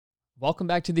Welcome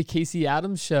back to the Casey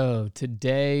Adams Show.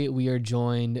 Today we are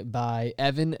joined by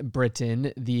Evan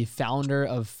Britton, the founder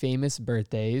of Famous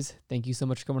Birthdays. Thank you so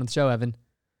much for coming on the show, Evan.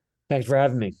 Thanks for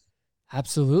having me.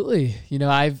 Absolutely.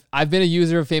 I've been a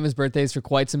user of Famous Birthdays for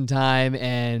quite some time,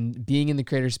 and being in the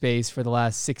creator space for the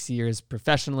last 6 years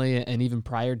professionally, and even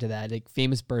prior to that,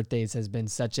 Famous Birthdays has been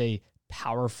such a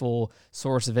powerful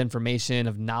source of information,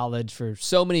 of knowledge for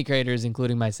so many creators,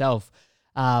 including myself.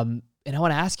 And I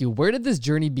want to ask you, where did this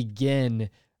journey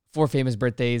begin for Famous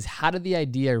Birthdays? How did the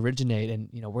idea originate? And,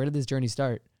 where did this journey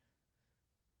start?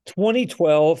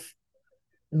 2012,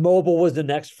 mobile was the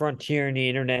next frontier in the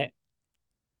internet.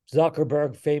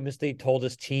 Zuckerberg famously told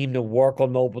his team to work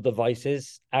on mobile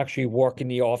devices, actually work in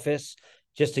the office,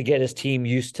 just to get his team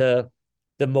used to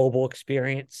the mobile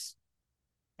experience.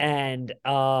 And,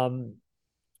 I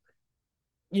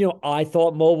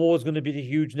thought mobile was going to be the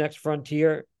huge next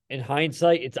frontier. In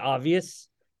hindsight, it's obvious,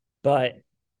 but,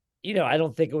 I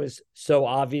don't think it was so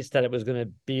obvious that it was going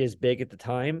to be as big at the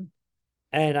time.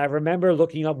 And I remember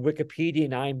looking up Wikipedia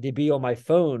and IMDb on my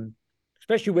phone,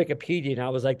 especially Wikipedia, and I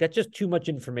was like, that's just too much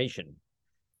information.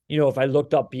 If I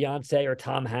looked up Beyonce or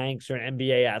Tom Hanks or an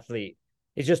NBA athlete,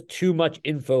 it's just too much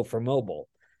info for mobile.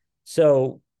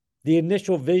 So the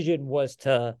initial vision was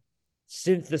to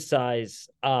synthesize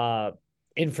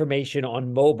information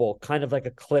on mobile, kind of like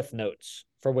a Cliff Notes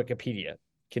for Wikipedia,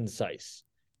 concise.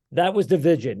 That was the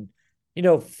vision.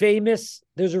 Famous,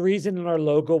 there's a reason in our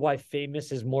logo why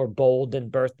famous is more bold than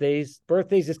birthdays.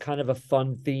 Birthdays is kind of a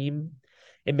fun theme.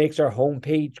 It makes our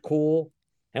homepage cool,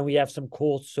 and we have some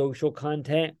cool social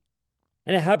content.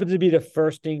 And it happens to be the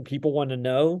first thing people want to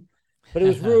know. But it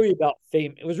was really about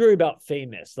fame. It was really about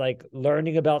famous, like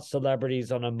learning about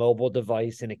celebrities on a mobile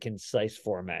device in a concise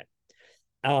format.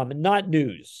 Not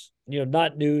news,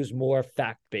 not news, more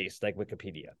fact-based like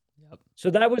Wikipedia. Yep. So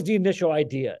that was the initial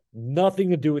idea. Nothing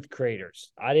to do with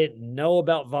creators. I didn't know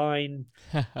about Vine.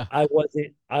 I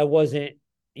wasn't,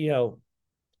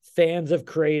 fans of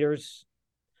creators.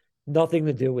 Nothing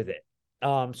to do with it.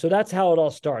 So that's how it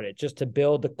all started, just to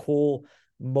build a cool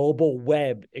mobile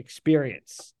web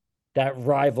experience that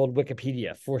rivaled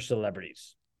Wikipedia for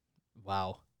celebrities.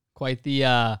 Wow. Quite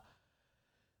the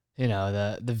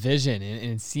vision,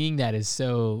 and seeing that is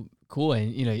so cool.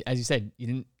 And, as you said, you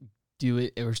didn't do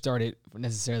it or start it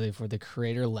necessarily for the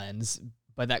creator lens,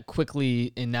 but that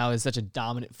quickly and now is such a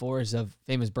dominant force of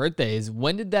Famous Birthdays.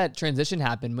 When did that transition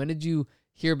happen? When did you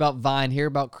hear about Vine, hear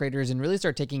about creators, and really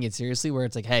start taking it seriously, where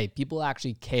it's like, hey, people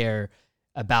actually care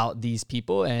about these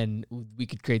people, and we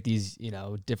could create these,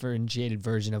 differentiated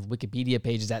version of Wikipedia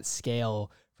pages at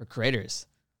scale for creators?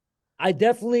 I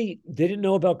definitely didn't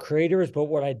know about creators, but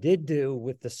what I did do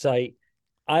with the site,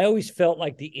 I always felt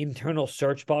like the internal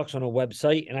search box on a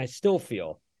website, and I still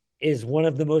feel, is one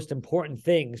of the most important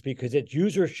things because it's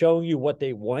users showing you what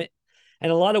they want.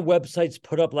 And a lot of websites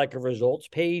put up like a results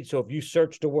page. So if you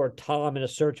search the word Tom in a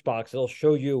search box, it'll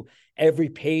show you every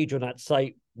page on that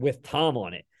site with Tom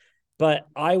on it. But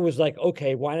I was like,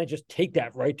 okay, why not just take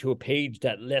that right to a page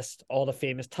that lists all the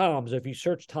famous Toms? If you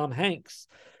search Tom Hanks,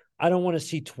 I don't want to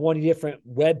see 20 different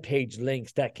web page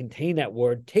links that contain that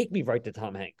word. Take me right to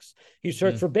Tom Hanks. You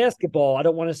search for basketball. I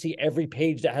don't want to see every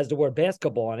page that has the word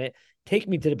basketball on it. Take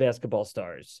me to the basketball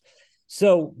stars.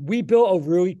 So we built a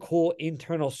really cool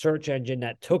internal search engine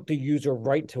that took the user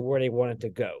right to where they wanted to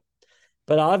go.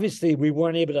 But obviously, we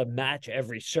weren't able to match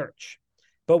every search.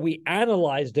 But we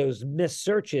analyzed those missed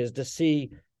searches to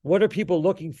see what are people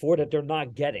looking for that they're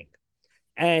not getting.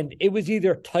 And it was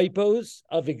either typos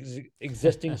of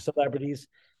existing celebrities.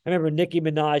 I remember Nicki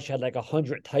Minaj had like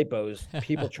 100 typos,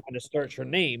 people trying to search her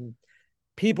name.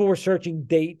 People were searching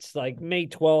dates like May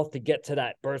 12th to get to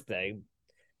that birthday.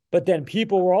 But then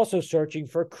people were also searching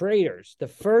for creators. The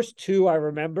first two I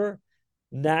remember,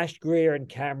 Nash Greer and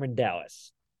Cameron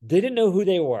Dallas. Didn't know who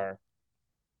they were.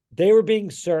 They were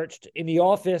being searched in the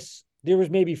office. There was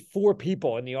maybe 4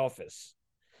 people in the office.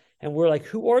 And we're like,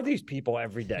 who are these people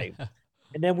every day?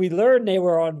 And then we learned they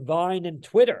were on Vine and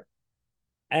Twitter.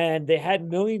 And they had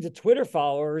millions of Twitter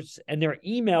followers, and their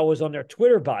email was on their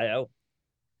Twitter bio.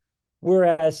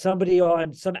 Whereas some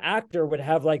actor would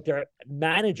have like their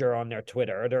manager on their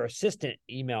Twitter or their assistant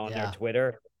email on their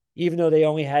Twitter, even though they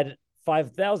only had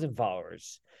 5,000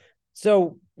 followers.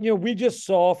 So, we just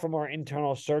saw from our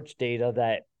internal search data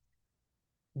that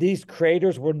these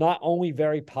creators were not only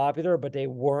very popular, but they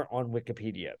weren't on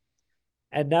Wikipedia.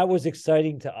 And that was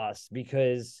exciting to us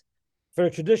because for the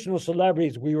traditional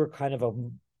celebrities, we were kind of a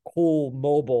cool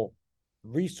mobile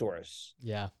resource.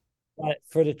 Yeah. But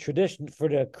for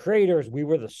the creators, we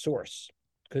were the source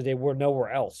because they were nowhere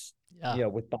else, Yeah.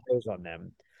 with bios on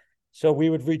them. So we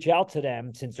would reach out to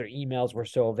them since their emails were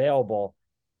so available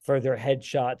for their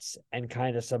headshots and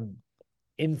kind of some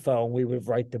info, and we would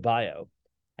write the bio.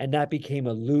 And that became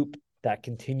a loop that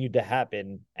continued to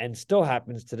happen and still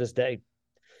happens to this day,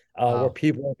 where Wow.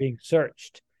 people are being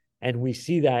searched. And we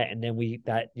see that, and then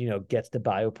gets the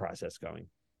bio process going.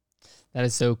 That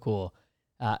is so cool.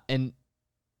 And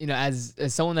as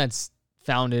someone that's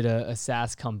founded a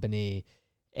SaaS company,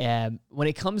 and when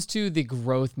it comes to the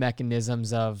growth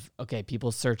mechanisms of, okay,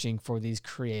 people searching for these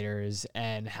creators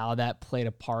and how that played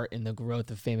a part in the growth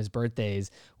of Famous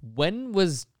Birthdays, when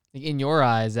was, in your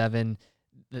eyes, Evan,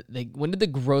 when did the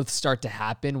growth start to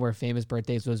happen where Famous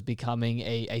Birthdays was becoming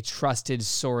a trusted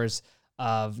source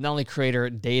of not only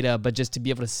creator data, but just to be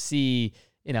able to see,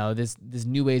 this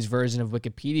new age version of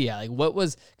Wikipedia? Like, what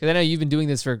was, because I know you've been doing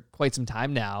this for quite some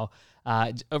time now,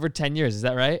 over 10 years, is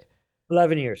that right?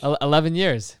 11 years. 11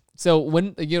 years. So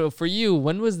when, for you,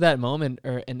 when was that moment,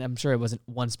 and I'm sure it wasn't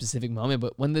one specific moment,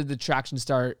 but when did the traction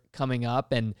start coming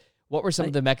up, and what were some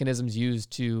of the mechanisms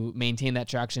used to maintain that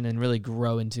traction and really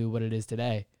grow into what it is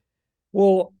today?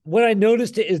 Well, what I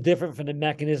noticed it is different from the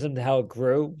mechanism to how it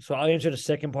grew. So I'll answer the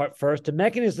second part first. The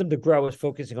mechanism to grow is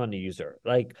focusing on the user.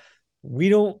 Like, we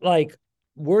don't like,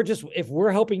 we're just, if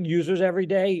we're helping users every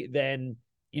day, then,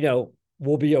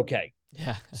 we'll be okay.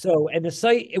 Yeah. So, and the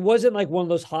site, it wasn't like one of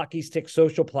those hockey stick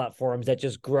social platforms that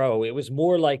just grow. It was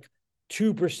more like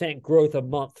 2% growth a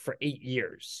month for 8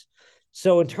 years.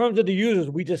 So, in terms of the users,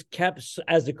 we just kept,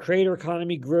 as the creator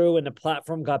economy grew and the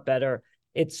platform got better,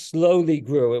 it slowly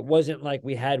grew. It wasn't like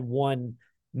we had one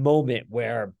moment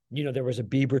where, there was a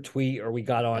Bieber tweet or we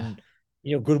got on,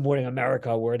 Good Morning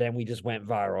America, where then we just went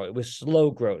viral. It was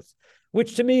slow growth,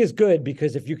 which to me is good,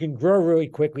 because if you can grow really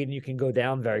quickly, then you can go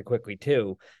down very quickly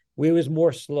too. It was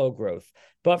more slow growth.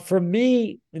 But for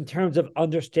me, in terms of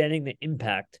understanding the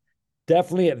impact,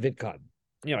 definitely at VidCon.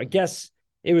 I guess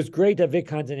it was great that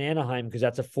VidCon's in Anaheim because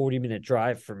that's a 40-minute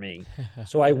drive for me.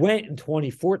 So I went in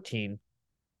 2014.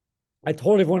 I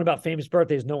told everyone about Famous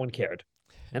Birthdays. No one cared.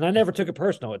 And I never took it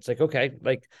personal. It's like, okay,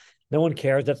 like, no one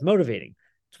cares. That's motivating.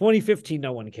 2015,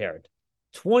 no one cared.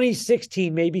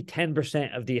 2016, maybe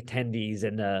 10% of the attendees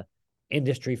and the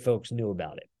industry folks knew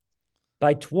about it.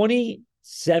 By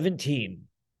 2017,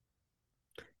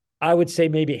 I would say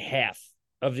maybe half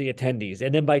of the attendees.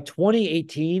 And then by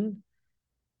 2018,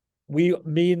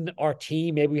 me and our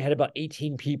team, maybe we had about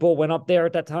 18 people went up there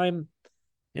at that time.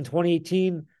 In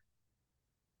 2018,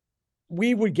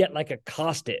 we would get like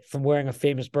accosted from wearing a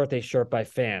Famous Birthday shirt by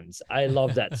fans. I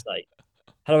love that site.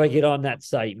 How do I get on that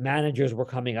site? Managers were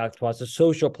coming out to us. The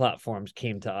social platforms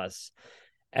came to us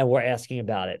and were asking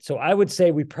about it. So I would say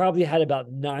we probably had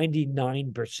about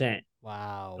 99%.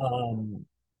 Wow.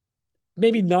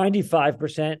 Maybe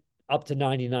 95% up to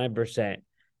 99%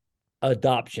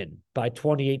 adoption by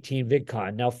 2018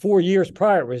 VidCon. Now, 4 years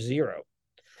prior, it was zero.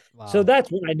 Wow. So that's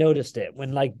when I noticed it,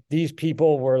 when like these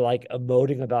people were like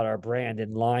emoting about our brand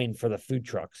in line for the food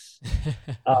trucks.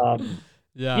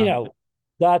 Yeah.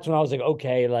 That's when I was like,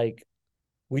 okay, like,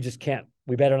 we just can't,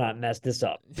 we better not mess this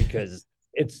up, because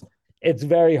it's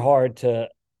very hard to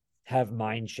have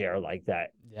mind share like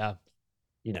that. Yeah.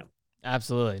 you know.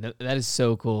 Absolutely. That is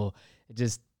so cool.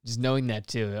 Just knowing that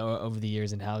too over the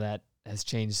years and how that has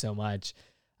changed so much.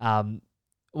 When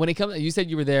it comes, you said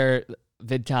you were there,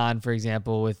 VidCon, for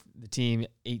example, with the team,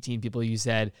 18 people. You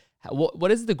said, what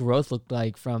does the growth look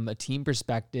like from a team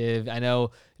perspective? I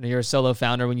know, you're a solo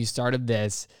founder when you started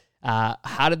this.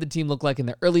 How did the team look like in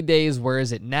the early days? Where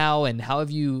is it now? And how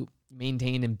have you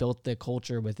maintained and built the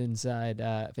culture within inside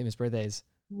Famous Birthdays?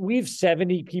 We've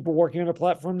 70 people working on the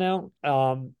platform now.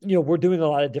 We're doing a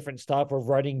lot of different stuff. We're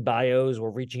writing bios. We're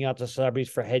reaching out to celebrities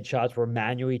for headshots. We're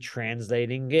manually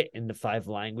translating it into 5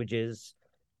 languages.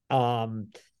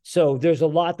 So there's a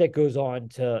lot that goes on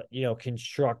to,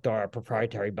 construct our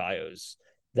proprietary bios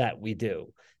that we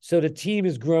do. So the team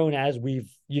has grown as we've,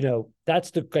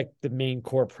 that's the main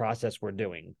core process we're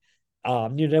doing.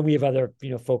 Then we have other,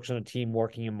 folks on the team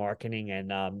working in marketing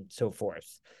and so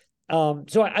forth.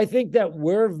 So I think that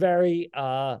we're very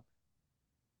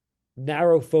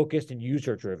narrow focused and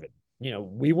user driven.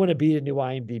 We want to be the new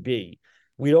IMDb.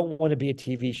 We don't want to be a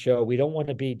TV show. We don't want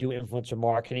to do influencer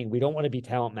marketing. We don't want to be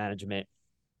talent management.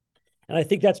 And I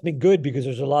think that's been good because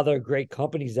there's a lot of great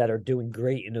companies that are doing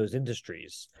great in those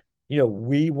industries.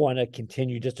 We want to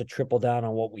continue just to triple down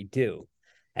on what we do.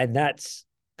 And that's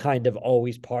kind of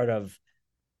always part of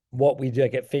what we do.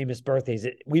 Like at Famous Birthdays,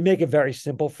 we make it very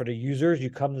simple for the users. You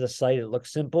come to the site, it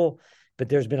looks simple, but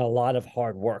there's been a lot of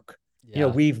hard work. Yeah.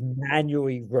 We've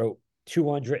manually wrote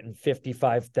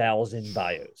 255,000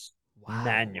 bios. Wow.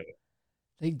 Manually.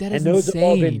 Like, that is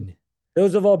insane.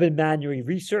 Those have all been manually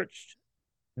researched,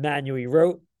 manually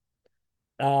wrote.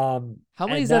 How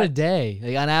many And is that a that day?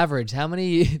 Like on average, how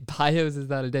many bios is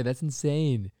that a day? That's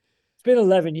insane. it's been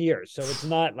 11 years. So it's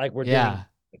not like we're doing Yeah.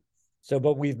 so,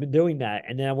 but we've been doing that.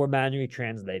 And then we're manually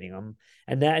translating them.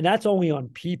 And that's only on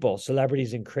people,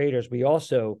 celebrities and creators. We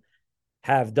also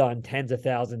have done tens of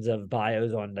thousands of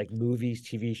bios on like movies,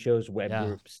 TV shows, web Yeah.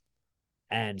 groups,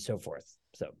 and so forth.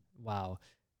 So Wow.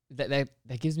 That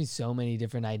gives me so many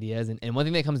different ideas. And one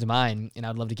thing that comes to mind, and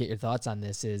I'd love to get your thoughts on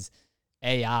this, is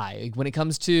AI. Like, when it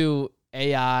comes to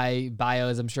AI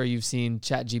bios, I'm sure you've seen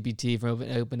ChatGPT from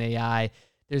OpenAI.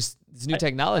 There's this new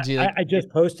technology. Like, I just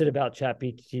posted about Chat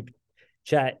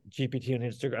GPT on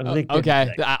Instagram, on oh, LinkedIn okay,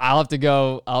 today. I'll have to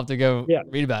go. I'll have to go Yeah,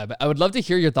 read about it. But I would love to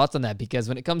hear your thoughts on that, because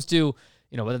when it comes to,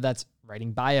 whether that's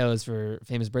writing bios for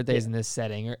famous birthdays yeah, in this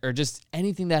setting, or just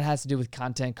anything that has to do with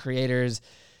content creators,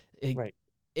 it, right.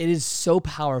 it is so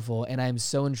powerful, and I'm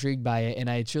so intrigued by it. And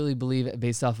I truly believe,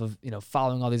 based off of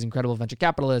following all these incredible venture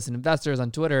capitalists and investors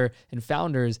on Twitter and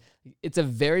founders, it's a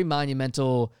very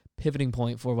monumental pivoting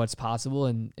point for what's possible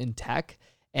in tech.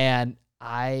 And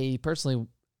I personally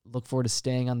look forward to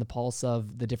staying on the pulse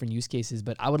of the different use cases.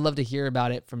 But I would love to hear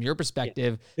about it from your Yeah,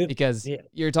 perspective, Good. because Yeah,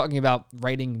 you're talking about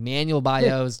writing manual yeah,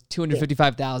 bios, yeah.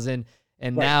 255,000,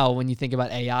 and Right. now when you think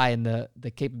about AI and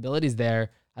the capabilities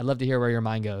there, I'd love to hear where your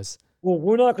mind goes. Well,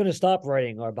 we're not going to stop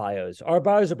writing our bios. Our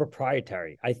bios are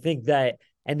proprietary. I think that,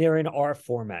 and they're in our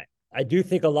format. I do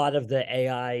think a lot of the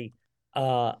AI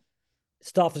uh,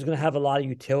 stuff is going to have a lot of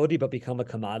utility, but become a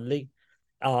commodity.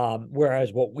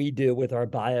 Whereas what we do with our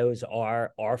bios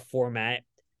are our format,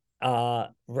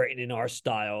 written in our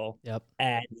style, Yep.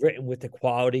 and written with the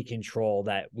quality control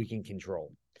that we can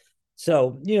control.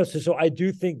 So, so I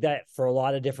do think that for a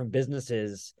lot of different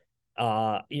businesses,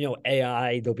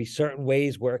 AI, there'll be certain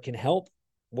ways where it can help,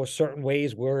 or certain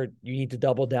ways where you need to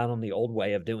double down on the old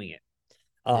way of doing it.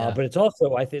 Yeah. But it's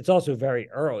also, I think it's also very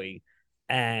early,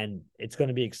 and it's going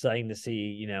to be exciting to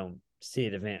see, see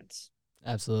it advance.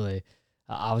 Absolutely.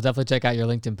 I will definitely check out your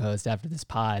LinkedIn post after this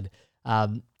pod.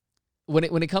 Um, when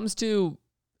it comes to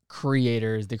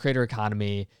creators, the creator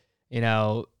economy,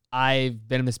 I've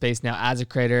been in the space now as a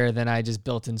creator. Then I just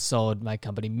built and sold my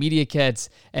company Media Kits,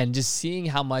 and just seeing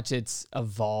how much it's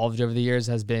evolved over the years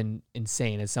has been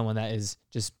insane. As someone that is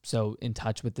just so in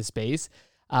touch with the space,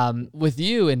 with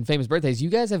you and Famous Birthdays, you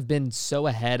guys have been so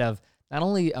ahead of not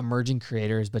only emerging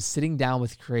creators, but sitting down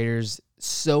with creators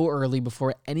so early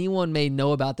before anyone may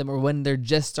know about them, or when they're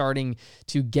just starting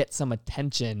to get some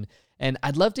attention. And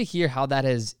I'd love to hear how that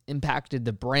has impacted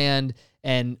the brand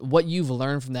and what you've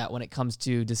learned from that when it comes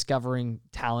to discovering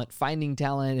talent, finding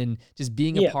talent, and just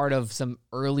being a Yeah, part of some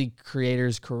early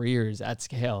creators' careers at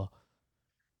scale.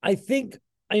 I think,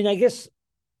 I guess,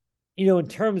 in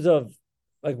terms of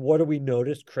like, what do we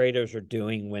notice creators are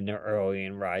doing when they're early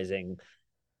and rising?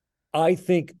 I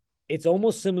think it's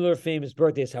almost similar to Famous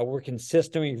Birthdays, how we're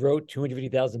consistently wrote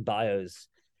 250,000 bios.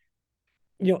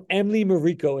 Emily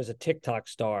Mariko is a TikTok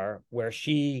star where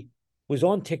she was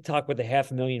on TikTok with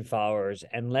 500,000 followers.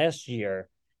 And last year,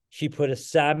 she put a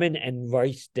salmon and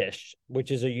rice dish,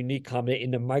 which is a unique combination,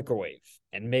 in the microwave,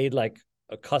 and made like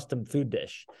a custom food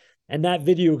dish. And that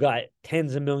video got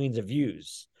tens of millions of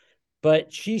views.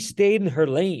 But she stayed in her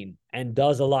lane and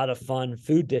does a lot of fun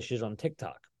food dishes on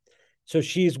TikTok. So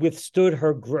she's withstood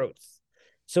her growth.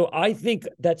 So I think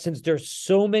that since there's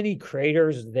so many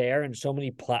creators there and so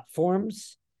many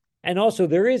platforms, and also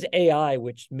there is AI,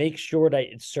 which makes sure that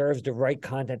it serves the right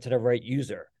content to the right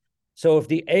user. So if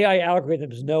the AI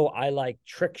algorithms know I like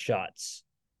trick shots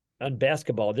on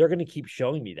basketball, they're going to keep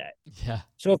showing me that. Yeah.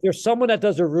 So if there's someone that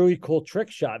does a really cool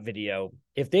trick shot video,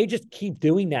 if they just keep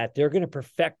doing that, they're going to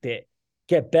perfect it,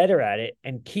 get better at it,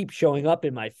 and keep showing up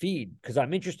in my feed because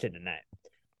I'm interested in that.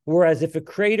 Whereas if a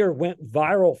creator went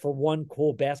viral for one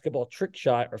cool basketball trick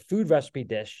shot or food recipe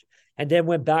dish, and then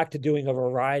went back to doing a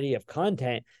variety of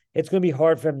content, it's going to be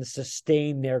hard for them to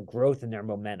sustain their growth and their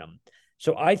momentum.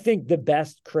 So I think the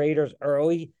best creators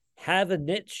early have a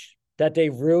niche that they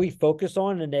really focus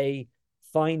on and they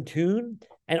fine tune,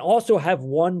 and also have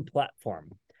one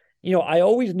platform. I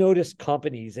always notice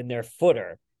companies in their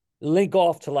footer link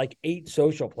off to like 8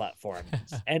 social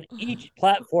platforms, and each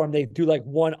platform they do like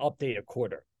one update a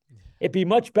quarter. It'd be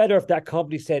much better if that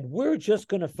company said, we're just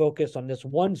going to focus on this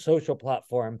one social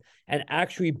platform and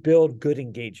actually build good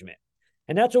engagement.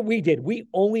 And that's what we did. We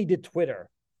only did Twitter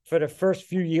for the first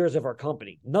few years of our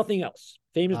company, nothing else.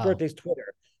 Famous Wow. Birthdays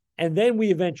Twitter. And then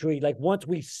we eventually, like, once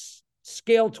we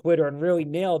scaled Twitter and really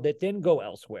nailed it, then go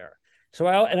elsewhere.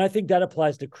 And I think that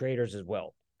applies to creators as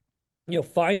well.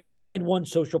 Find one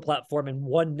social platform and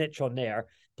one niche on there,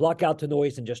 block out the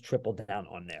noise, and just triple down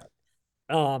on there.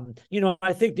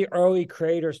 I think the early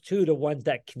creators too, the ones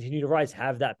that continue to rise,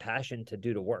 have that passion to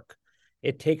do the work.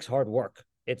 It takes hard work.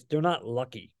 They're not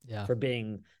lucky Yeah. for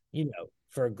being,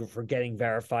 for getting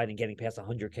verified and getting past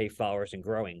 100K followers and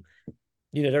growing.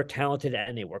 They're talented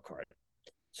and they work hard.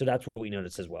 So that's what we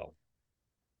notice as well.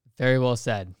 Very well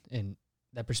said. And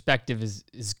that perspective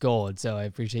is gold. So I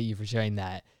appreciate you for sharing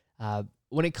that.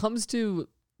 When it comes to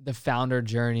the founder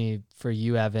journey for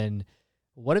you, Evan,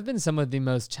 what have been some of the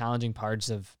most challenging parts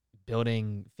of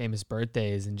building Famous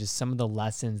Birthdays, and just some of the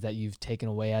lessons that you've taken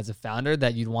away as a founder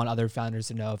that you'd want other founders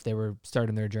to know if they were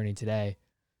starting their journey today?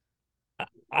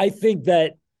 I think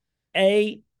that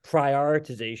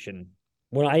prioritization.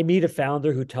 When I meet a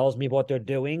founder who tells me what they're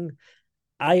doing,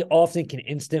 I often can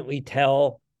instantly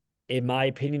tell, in my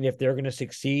opinion, if they're going to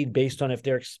succeed based on if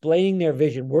they're explaining their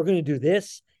vision. We're going to do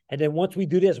this. And then once we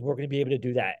do this, we're going to be able to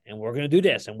do that. And we're going to do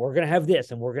this. And we're going to have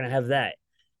this. And we're going to have that.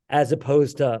 As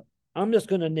opposed to, I'm just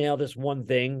going to nail this one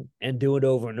thing and do it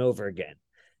over and over again.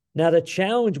 Now, the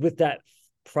challenge with that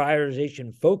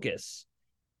prioritization focus,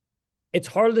 it's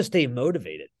hard to stay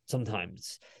motivated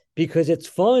sometimes, because it's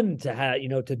fun to have,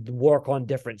 to work on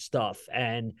different stuff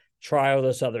and try all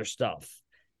this other stuff.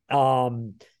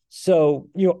 So,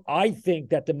 I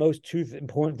think that the most two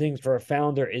important things for a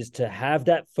founder is to have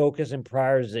that focus and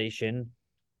prioritization,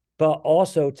 but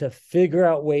also to figure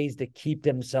out ways to keep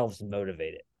themselves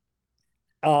motivated.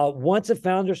 Once a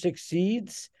founder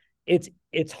succeeds,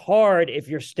 it's hard if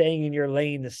you're staying in your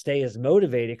lane to stay as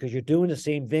motivated, because you're doing the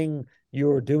same thing you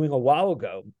were doing a while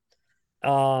ago.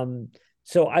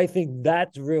 So I think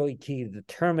that's really key, the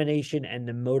determination and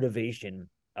the motivation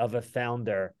of a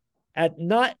founder, at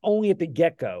not only at the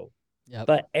get-go, Yep.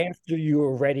 but after you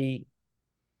already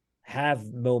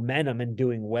have momentum and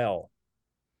doing well.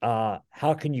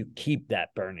 How can you keep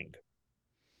that burning?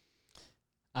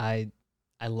 I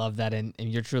love that. And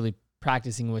you're truly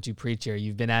practicing what you preach here.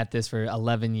 You've been at this for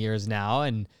 11 years now.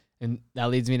 And that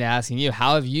leads me to asking you,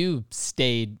 how have you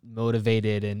stayed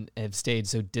motivated and have stayed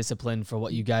so disciplined for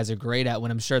what you guys are great at,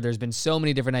 when I'm sure there's been so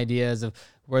many different ideas of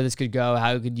where this could go,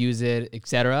 how you could use it,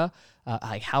 etc.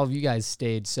 How have you guys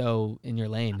stayed so in your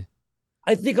lane?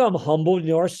 I think I'm humbled.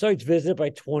 Our site's visited by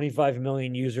 25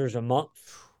 million users a month.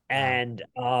 Wow. And,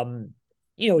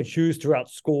 it's used throughout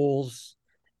schools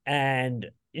and,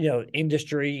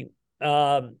 industry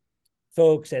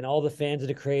folks and all the fans of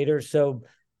the creators. So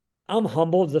I'm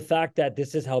humbled the fact that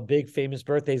this is how big Famous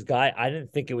Birthdays got. I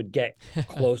didn't think it would get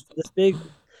close to this big.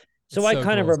 So I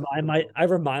kind of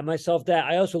remind myself that.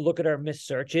 I also look at our missed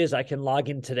searches. I can log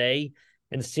in today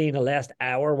and see in the last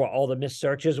hour what all the missed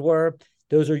searches were.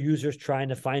 Those are users trying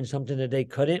to find something that they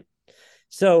couldn't.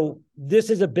 So this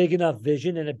is a big enough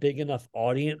vision and a big enough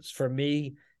audience for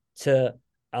me to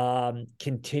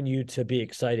continue to be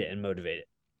excited and motivated.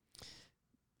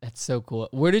 That's so cool.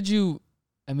 Where did you,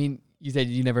 you said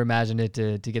you never imagined it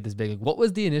to get this big. What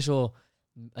was the initial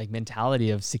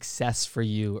mentality of success for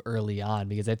you early on?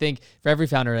 Because I think for every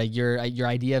founder, your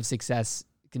idea of success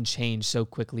can change so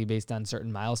quickly based on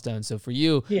certain milestones. So for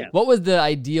you, What was the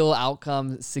ideal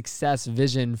outcome, success,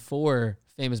 vision for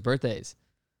Famous Birthdays?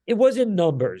 It wasn't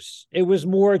numbers. It was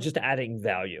more just adding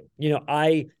value.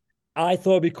 I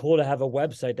thought it'd be cool to have a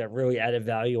website that really added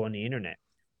value on the internet.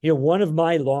 One of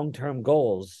my long-term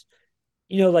goals,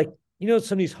 some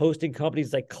of these hosting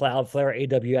companies like Cloudflare,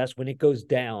 AWS, when it goes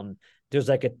down, there's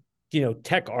like a,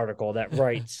 tech article that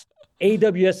writes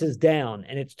AWS is down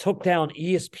and it's took down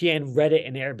ESPN, Reddit,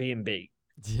 and Airbnb.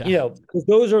 Yeah. Because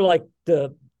those are like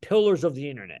the pillars of the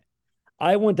internet.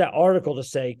 I want that article to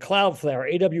say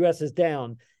Cloudflare, AWS is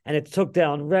down and it took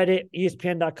down Reddit,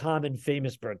 ESPN.com, and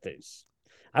Famous Birthdays.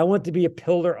 I want to be a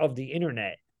pillar of the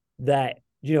internet that,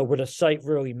 where the site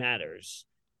really matters.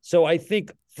 So I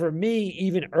think for me,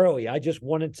 even early, I just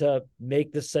wanted to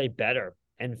make the site better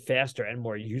and faster and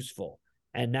more useful.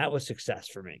 And that was success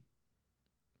for me.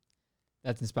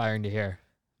 That's inspiring to hear.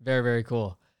 Very, very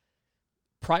cool.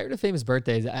 Prior to Famous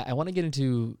Birthdays, I want to get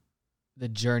into the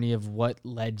journey of what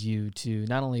led you to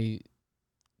not only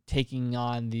taking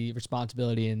on the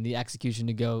responsibility and the execution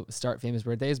to go start Famous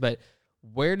Birthdays, but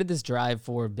where did this drive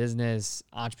for business,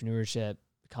 entrepreneurship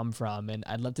come from? And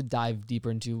I'd love to dive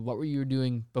deeper into what were you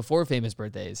doing before Famous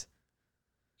Birthdays?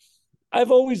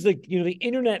 I've always the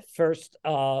internet first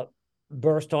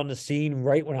burst on the scene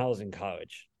right when I was in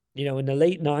college. In the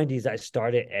late 90s, I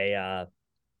started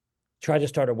tried to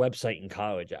start a website in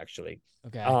college, actually.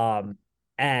 Okay.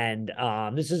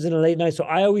 This is in the late 90s. So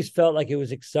I always felt like it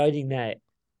was exciting that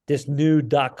this new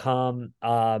 .com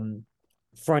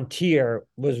frontier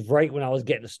was right when I was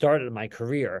getting started in my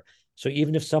career. So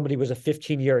even if somebody was a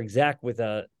 15-year exec with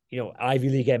a, Ivy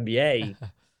League MBA,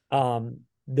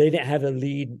 they didn't have a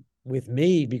lead with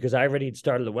me because I already had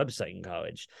started a website in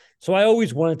college. So I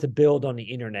always wanted to build on the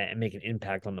internet and make an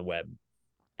impact on the web.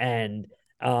 And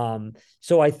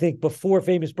so I think before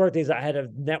Famous Birthdays, I had a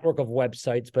network of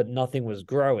websites, but nothing was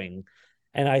growing.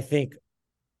 And I think,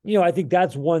 I think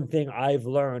that's one thing I've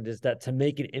learned is that to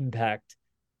make an impact,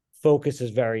 focus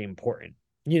is very important.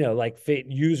 Like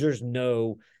users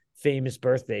know Famous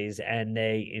Birthdays and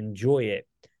they enjoy it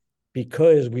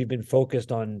because we've been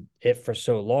focused on it for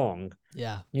so long.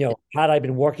 Yeah. Had I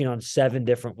been working on 7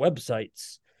 different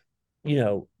websites,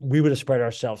 we would have spread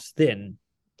ourselves thin,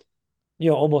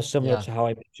 almost similar Yeah. to how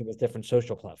I mentioned with different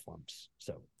social platforms.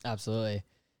 So Absolutely.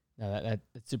 No,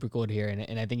 that's super cool to hear.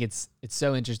 And I think it's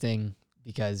so interesting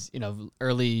because,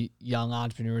 early young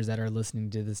entrepreneurs that are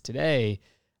listening to this today,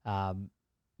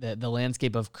 the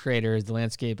landscape of creators, the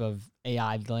landscape of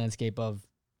AI, the landscape of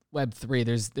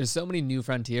Web3, there's so many new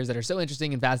frontiers that are so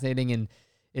interesting and fascinating. And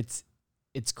it's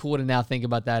cool to now think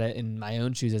about that in my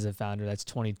own shoes as a founder that's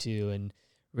 22 and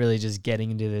really just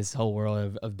getting into this whole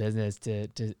world of business to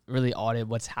really audit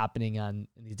what's happening in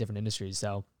these different industries.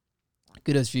 So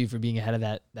kudos for you for being ahead of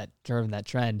that curve and that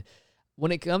trend.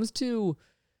 When it comes to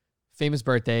Famous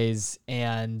Birthdays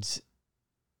and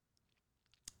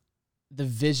the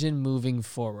vision moving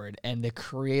forward and the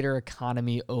creator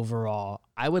economy overall,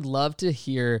 I would love to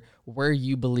hear where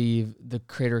you believe the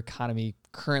creator economy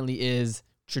currently is,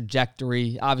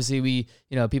 trajectory. Obviously,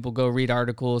 people go read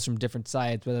articles from different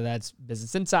sites, whether that's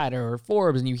Business Insider or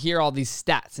Forbes, and you hear all these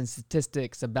stats and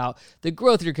statistics about the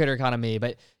growth of your creator economy,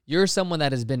 but you're someone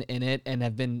that has been in it and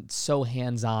have been so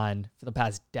hands-on for the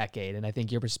past decade. And I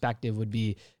think your perspective would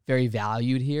be very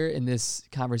valued here in this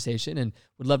conversation, and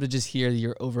would love to just hear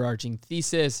your overarching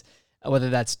thesis, whether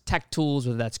that's tech tools,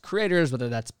 whether that's creators, whether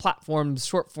that's platforms,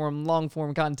 short form, long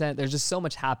form content. There's just so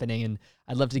much happening, and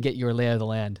I'd love to get your lay of the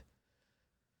land.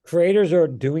 creators are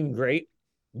doing great.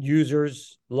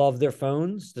 Users love their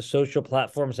phones. The social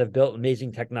platforms have built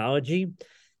amazing technology,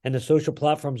 and the social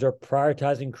platforms are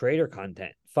prioritizing creator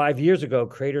content. 5 years ago,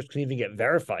 creators couldn't even get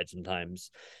verified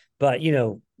sometimes. But,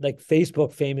 like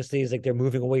Facebook famously is like they're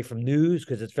moving away from news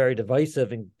because it's very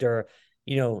divisive and they're,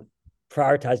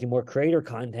 prioritizing more creator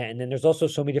content. And then there's also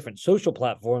so many different social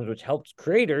platforms, which helps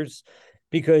creators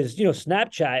because,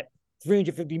 Snapchat,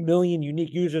 350 million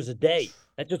unique users a day.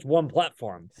 That's just one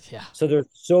platform. Yeah. So there's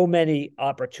so many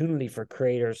opportunity for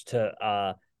creators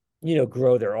to,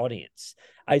 grow their audience.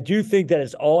 I do think that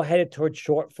it's all headed towards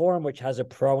short form, which has a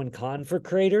pro and con for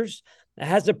creators. It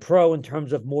has a pro in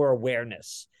terms of more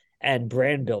awareness and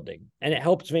brand building. And it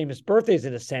helps Famous Birthdays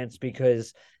in a sense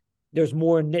because there's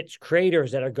more niche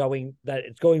creators that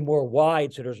it's going more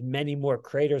wide. So there's many more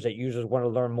creators that users want to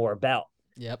learn more about.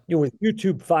 Yep. With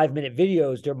YouTube 5-minute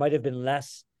videos, there might have been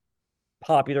less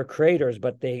popular creators,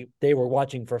 but they were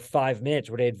watching for 5 minutes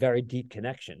where they had very deep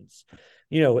connections.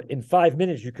 In 5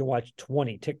 minutes, you can watch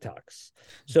 20 TikToks.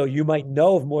 So you might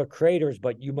know of more creators,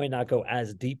 but you might not go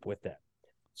as deep with them.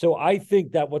 So I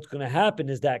think that what's going to happen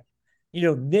is that,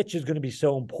 niche is going to be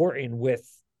so important with,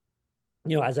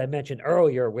 as I mentioned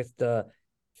earlier, with the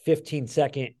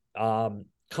 15-second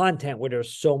content where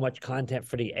there's so much content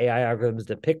for the AI algorithms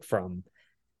to pick from.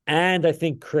 And I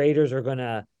think creators are going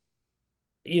to,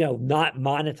 not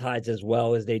monetize as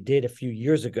well as they did a few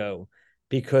years ago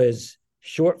because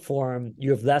short form,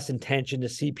 you have less intention. The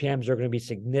CPMs are going to be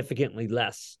significantly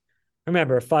less.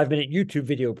 Remember, a 5-minute YouTube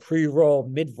video, pre-roll,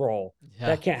 mid-roll,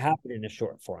 that can't happen in a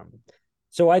short form.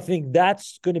 So I think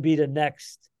that's going to be the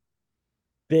next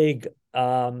big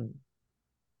challenge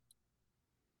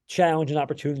and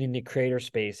opportunity in the creator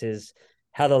space is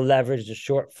how to leverage the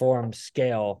short form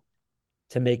scale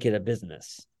to make it a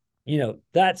business.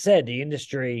 That said, the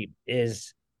industry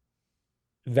is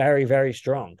very, very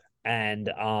strong. And,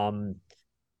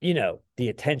 the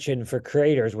attention for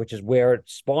creators, which is where it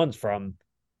spawns from,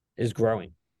 is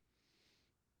growing.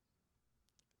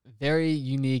 Very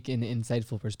unique and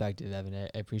insightful perspective, Evan. I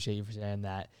appreciate you for saying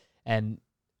that. And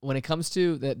when it comes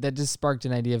to that just sparked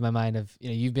an idea of my mind of,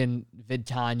 you've been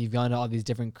VidCon, you've gone to all these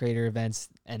different creator events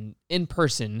and in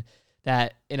person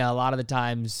that, a lot of the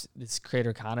times this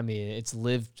creator economy, it's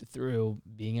lived through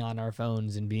being on our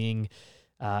phones and being,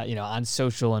 on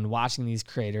social and watching these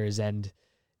creators. And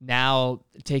now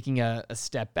taking a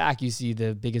step back, you see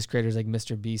the biggest creators like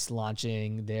Mr. Beast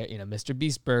launching their, Mr.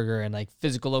 Beast Burger and like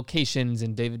physical locations,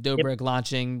 and David Dobrik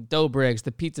launching Dobrik's,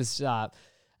 the pizza shop.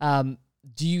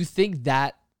 Do you think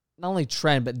that not only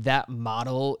trend, but that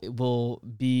model will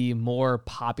be more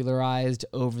popularized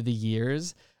over the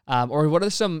years? Or what are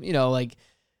some,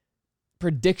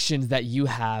 predictions that you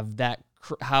have that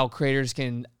how creators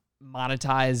can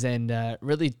monetize and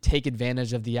really take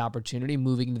advantage of the opportunity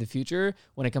moving into the future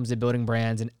when it comes to building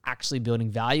brands and actually building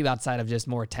value outside of just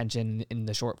more attention in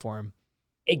the short form?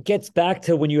 It gets back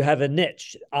to when you have a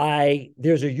niche.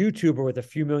 There's a YouTuber with a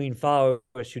few million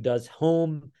followers who does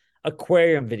home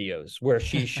aquarium videos where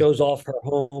she shows off her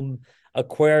home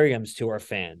aquariums to her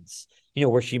fans,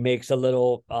 where she makes a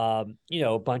little a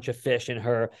bunch of fish in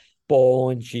her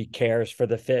bowl and she cares for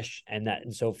the fish and that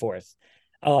and so forth.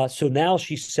 So now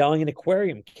she's selling an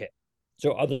aquarium kit.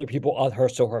 So other people,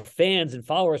 so her fans and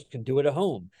followers can do it at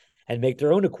home and make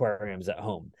their own aquariums at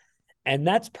home. And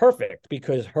that's perfect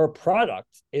because her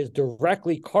product is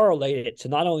directly correlated to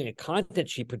not only the content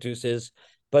she produces,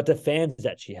 but the fans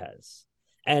that she has.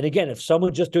 And again, if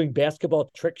someone's just doing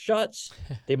basketball trick shots,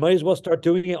 they might as well start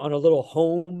doing it on a little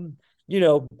home,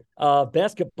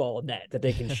 basketball net that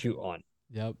they can shoot on.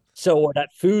 Yep. So that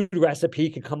food recipe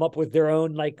can come up with their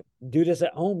own, do this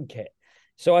at home kit.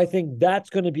 So I think that's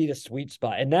going to be the sweet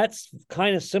spot. And that's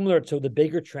kind of similar to the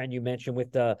bigger trend you mentioned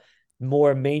with the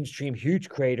more mainstream, huge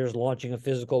creators launching a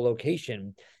physical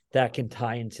location that can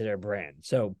tie into their brand.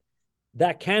 So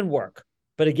that can work.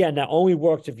 But again, that only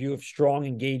works if you have strong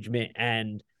engagement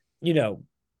and,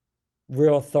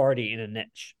 real authority in a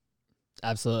niche.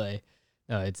 Absolutely.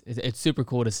 No, it's super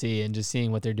cool to see, and just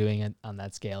seeing what they're doing on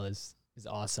that scale is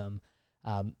awesome.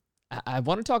 I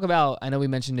want to talk about, I know we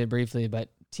mentioned it briefly, but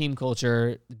team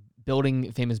culture,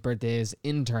 building famous birthdays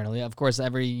internally. Of course,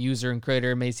 every user and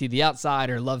creator may see the outside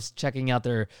or loves checking out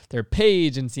their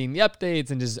page and seeing the updates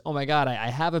and just, oh my God, I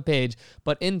have a page.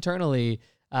 But internally,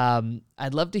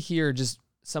 I'd love to hear just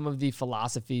some of the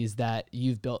philosophies that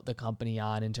you've built the company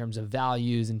on in terms of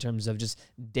values, in terms of just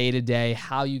day-to-day,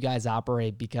 how you guys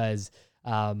operate, because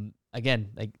again,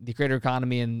 like the creator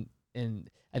economy, and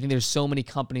I think there's so many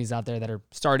companies out there that are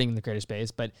starting in the creator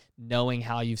space, but knowing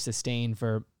how you've sustained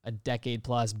for a decade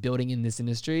plus building in this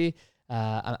industry,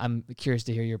 I'm curious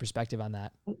to hear your perspective on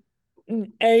that.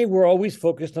 We're always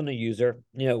focused on the user.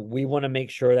 We want to make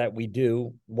sure that we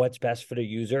do what's best for the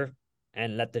user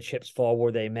and let the chips fall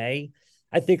where they may.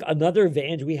 I think another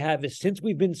advantage we have is, since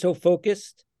we've been so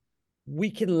focused,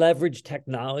 we can leverage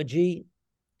technology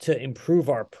to improve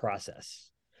our process.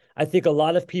 I think a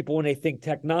lot of people, when they think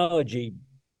technology,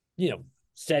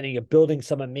 building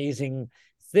some amazing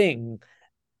thing,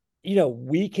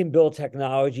 we can build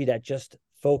technology that just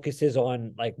focuses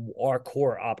on our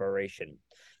core operation.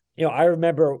 I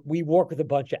remember we work with a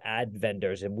bunch of ad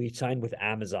vendors, and we signed with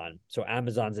Amazon. So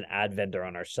Amazon's an ad vendor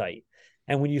on our site.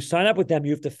 And when you sign up with them,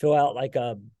 you have to fill out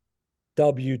a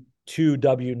W-2,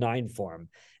 W-9 form.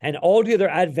 And all the other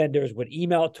ad vendors would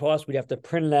email it to us. We'd have to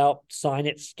print it out, sign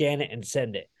it, scan it, and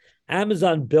send it.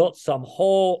 Amazon built some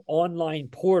whole online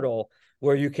portal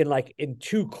where you can, in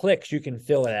 2 clicks, you can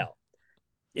fill it out.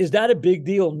 Is that a big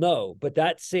deal? No, but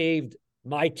that saved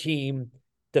my team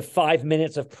the 5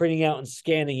 minutes of printing out and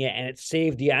scanning it, and it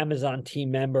saved the Amazon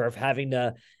team member of having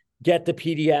to get the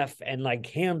PDF and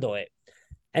handle it.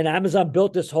 And Amazon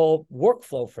built this whole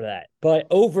workflow for that. But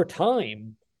over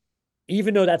time,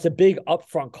 even though that's a big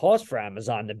upfront cost for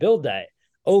Amazon to build that,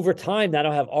 over time,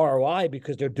 that'll have ROI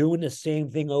because they're doing the same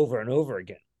thing over and over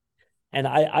again. And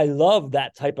I love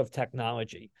that type of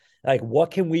technology.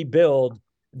 What can we build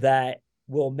that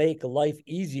will make life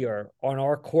easier on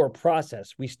our core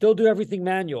process? We still do everything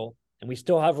manual, and we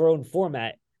still have our own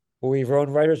format where we have our own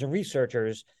writers and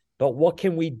researchers, but what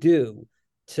can we do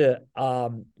to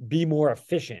be more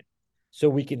efficient so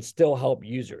we can still help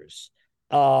users?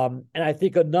 And I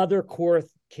think another core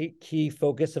key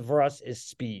focus for us is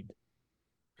speed.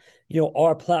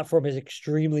 Our platform is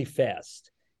extremely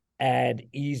fast and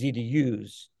easy to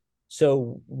use.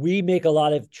 So we make a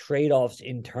lot of trade-offs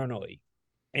internally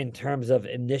in terms of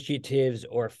initiatives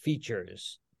or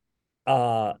features,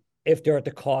 if they're at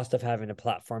the cost of having a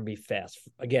platform be fast.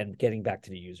 Again, getting back to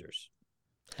the users.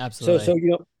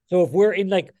 Absolutely. So if we're in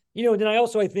then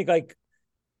I think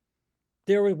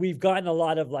we've gotten a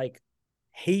lot of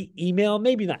hate email,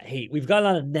 maybe not hate. We've got a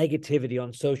lot of negativity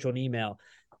on social and email.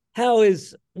 How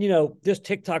is, this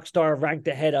TikTok star ranked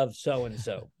ahead of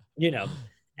so-and-so,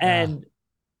 and, and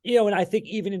I think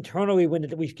even internally when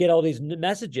we get all these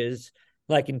messages,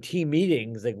 in team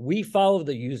meetings, we follow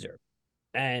the user.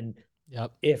 And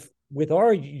if with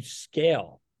our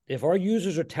scale, if our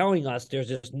users are telling us there's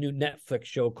this new Netflix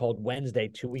show called Wednesday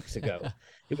 2 weeks ago,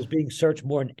 it was being searched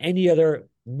more than any other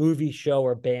movie show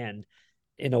or band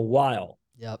in a while.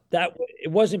 That it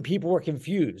wasn't people were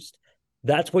confused.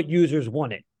 That's what users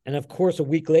wanted. And of course, a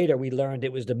week later, we learned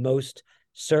it was the most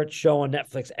searched show on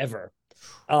Netflix ever.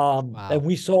 And Wow.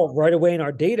 we saw it right away in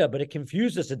our data, but it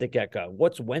confused us at the get-go.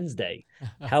 What's Wednesday?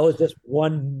 How is this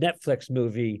one Netflix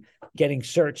movie getting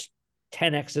searched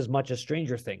 10x as much as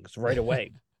Stranger Things right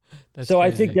away? That's So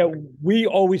I think crazy. that we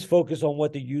always focus on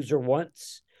what the user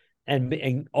wants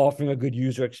and offering a good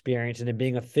user experience and then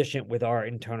being efficient with our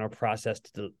internal process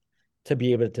to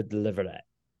be able to deliver that.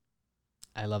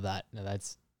 I love that. No,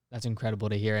 that's incredible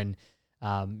to hear. And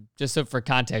just so for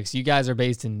context, you guys are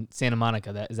based in Santa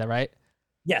Monica. Is that right?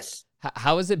 Yes.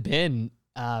 How has it been?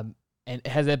 And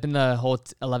has that been the whole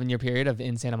 11-year period of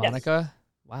in Santa Yes. Monica?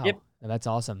 Yep. Wow, that's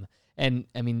awesome. And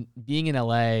I mean, being in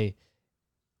LA,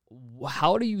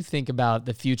 how do you think about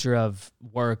the future of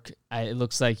work? It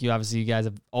looks like you guys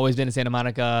have always been in Santa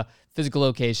Monica, physical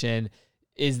location.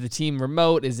 Is the team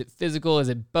remote? Is it physical? Is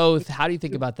it both? How do you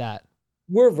think about that?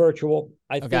 We're virtual.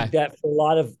 I think Okay. that for a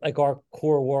lot of like our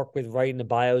core work with writing the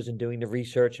bios and doing the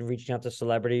research and reaching out to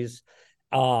celebrities,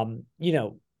 you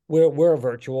know, we're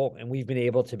virtual and we've been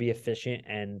able to be efficient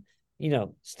and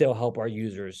still help our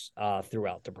users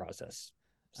throughout the process.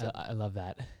 So I love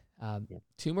that. yeah.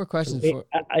 Two more So questions for.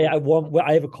 I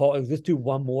have a call. Let's do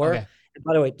one more. Okay. And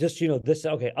by the way, just this.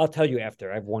 Okay, I'll tell you after.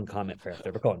 I have one comment for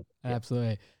after. But go on. Yeah.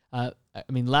 Absolutely. I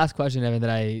mean, last question, Evan, that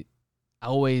I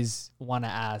always want to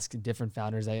ask different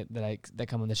founders that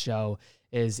come on the show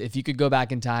is if you could go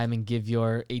back in time and give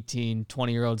your 18,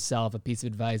 20-year-old self a piece of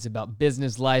advice about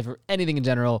business, life, or anything in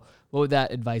general, what would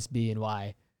that advice be and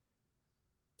why?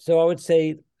 So I would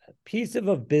say a piece of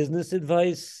a business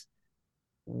advice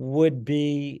would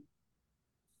be,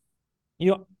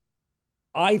 you know,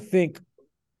 I think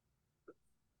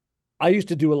I used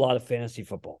to do a lot of fantasy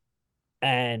football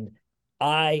and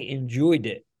I enjoyed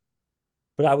it,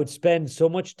 but I would spend so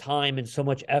much time and so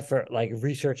much effort like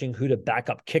researching who the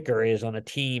backup kicker is on a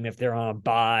team if they're on a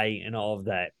bye and all of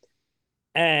that.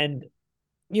 And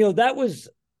that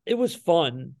it was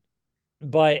fun,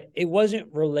 but it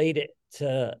wasn't related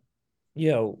to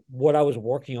what I was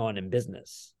working on in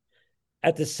business.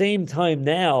 At the same time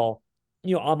now,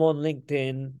 I'm on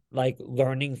LinkedIn, like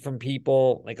learning from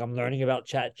people. Like I'm learning about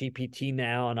Chat GPT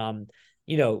now, and I'm,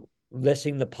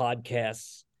 listening to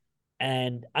podcasts.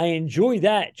 And I enjoy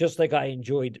that just like I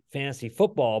enjoyed fantasy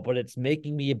football, but it's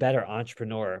making me a better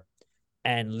entrepreneur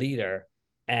and leader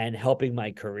and helping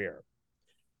my career.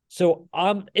 So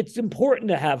it's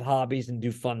important to have hobbies and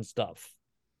do fun stuff.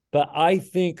 But I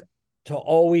think to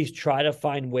always try to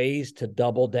find ways to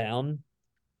double down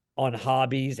on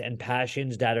hobbies and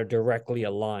passions that are directly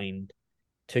aligned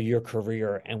to your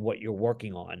career and what you're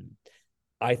working on,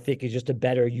 I think is just a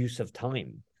better use of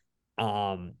time.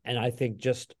 And I think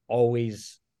just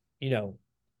always,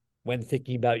 when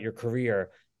thinking about your career,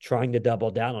 trying to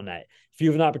double down on that. If you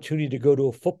have an opportunity to go to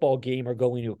a football game or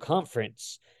going to a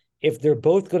conference, if they're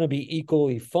both going to be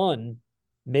equally fun,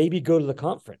 maybe go to the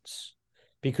conference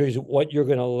because what you're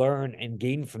going to learn and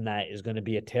gain from that is going to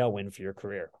be a tailwind for your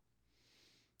career.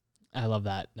 I love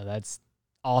that. No, that's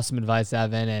awesome advice,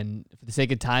 Evan. And for the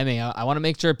sake of timing, I want to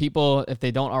make sure people, if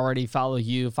they don't already follow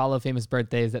you, follow Famous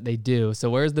Birthdays, that they do. So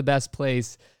where's the best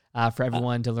place for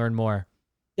everyone to learn more?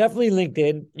 Definitely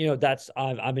LinkedIn. That's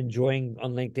I'm enjoying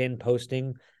on LinkedIn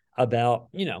posting about,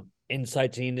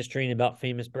 insights in the industry and about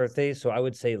famous birthdays. So I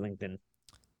would say LinkedIn.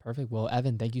 Perfect. Well,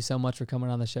 Evan, thank you so much for coming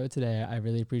on the show today. I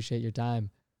really appreciate your time.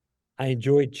 I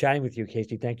enjoyed chatting with you,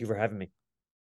 Casey. Thank you for having me.